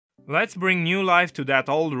Let's bring new life to that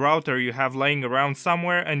old router you have laying around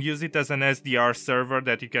somewhere and use it as an SDR server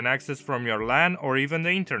that you can access from your LAN or even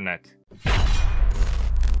the internet.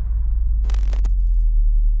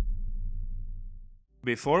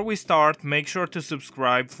 Before we start, make sure to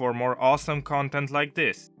subscribe for more awesome content like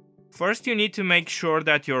this. First, you need to make sure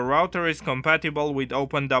that your router is compatible with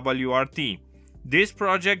OpenWrt. This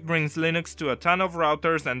project brings Linux to a ton of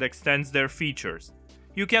routers and extends their features.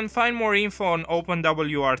 You can find more info on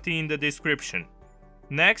OpenWrt in the description.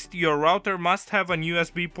 Next, your router must have an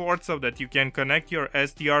USB port so that you can connect your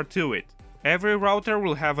SDR to it. Every router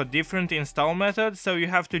will have a different install method, so you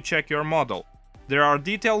have to check your model. There are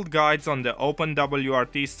detailed guides on the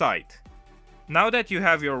OpenWrt site. Now that you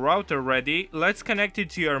have your router ready, let's connect it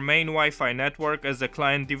to your main Wi-Fi network as a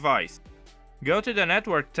client device. Go to the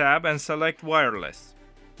Network tab and select Wireless.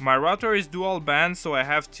 My router is dual band, so I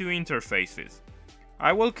have two interfaces.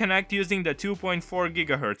 I will connect using the 2.4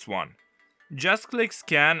 GHz one. Just click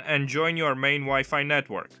Scan and join your main Wi-Fi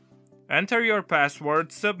network. Enter your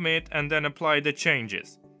password, submit, and then apply the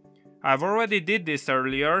changes. I've already did this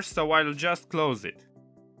earlier, so I'll just close it.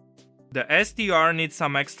 The SDR needs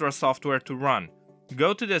some extra software to run.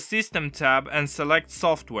 Go to the System tab and select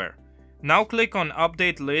Software. Now click on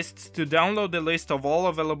Update Lists to download the list of all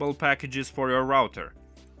available packages for your router.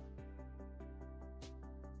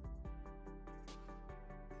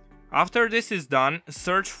 After this is done,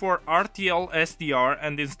 search for RTL-SDR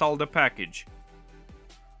and install the package.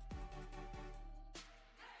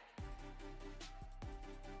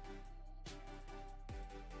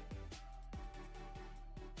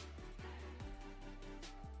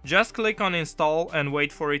 Just click on Install and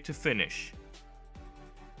wait for it to finish.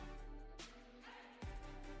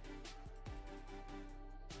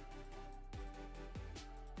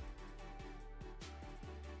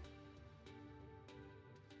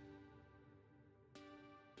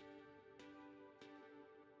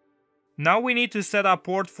 Now we need to set up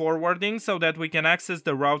port forwarding so that we can access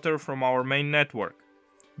the router from our main network.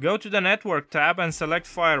 Go to the Network tab and select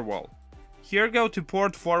Firewall. Here go to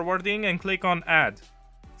Port Forwarding and click on Add.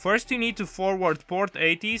 First you need to forward port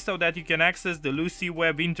 80 so that you can access the Lucy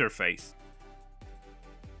web interface.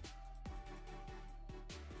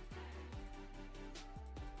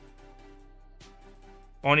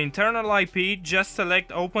 On internal IP, just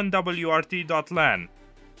select openwrt.lan.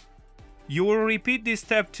 You will repeat this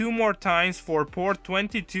step 2 more times for port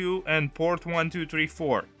 22 and port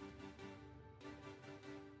 1234.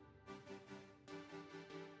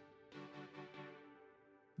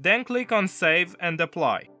 Then click on Save and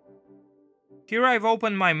Apply. Here I've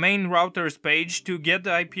opened my main routers page to get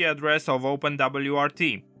the IP address of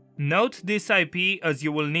OpenWrt. Note this IP as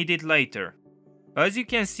you will need it later. As you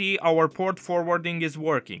can see, our port forwarding is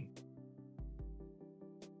working.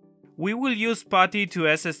 We will use Putty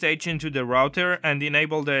to SSH into the router and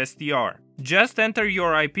enable the SDR. Just enter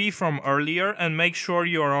your IP from earlier and make sure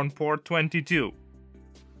you are on port 22.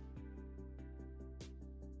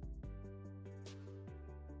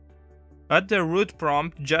 At the root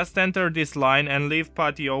prompt, just enter this line and leave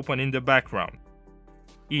Putty open in the background.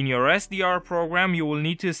 In your SDR program, you will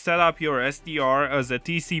need to set up your SDR as a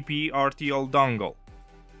TCP RTL dongle.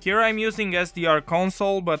 Here I'm using SDR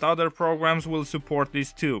Console, but other programs will support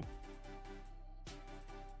this too.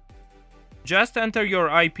 Just enter your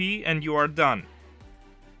IP and you are done.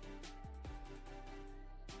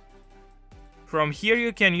 From here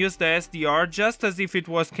you can use the SDR just as if it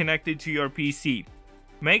was connected to your PC.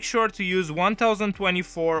 Make sure to use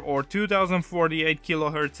 1024 or 2048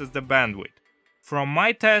 kHz as the bandwidth. From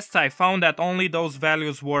my tests I found that only those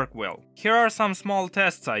values work well. Here are some small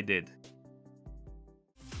tests I did.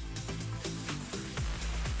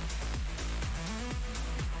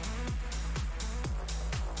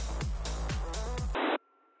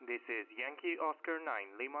 This is Yankee Oscar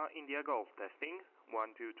 9 Lima India Golf testing. 1,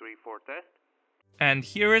 2, 3, 4 test. And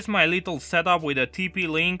here is my little setup with a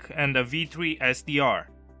TP-Link and a V3 SDR.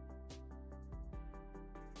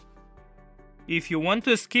 If you want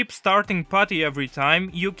to skip starting Putty every time,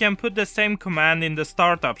 you can put the same command in the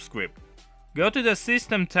Startup script. Go to the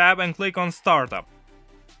System tab and click on Startup.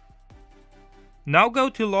 Now go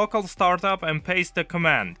to Local Startup and paste the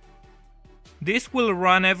command. This will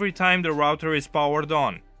run every time the router is powered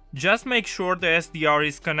on. Just make sure the SDR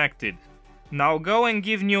is connected. Now go and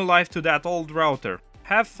give new life to that old router.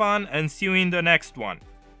 Have fun and see you in the next one.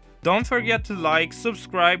 Don't forget to like,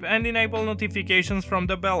 subscribe and enable notifications from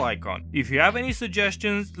the bell icon. If you have any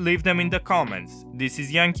suggestions, leave them in the comments. This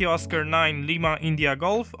is Yankee Oscar 9 Lima India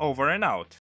Golf, over and out.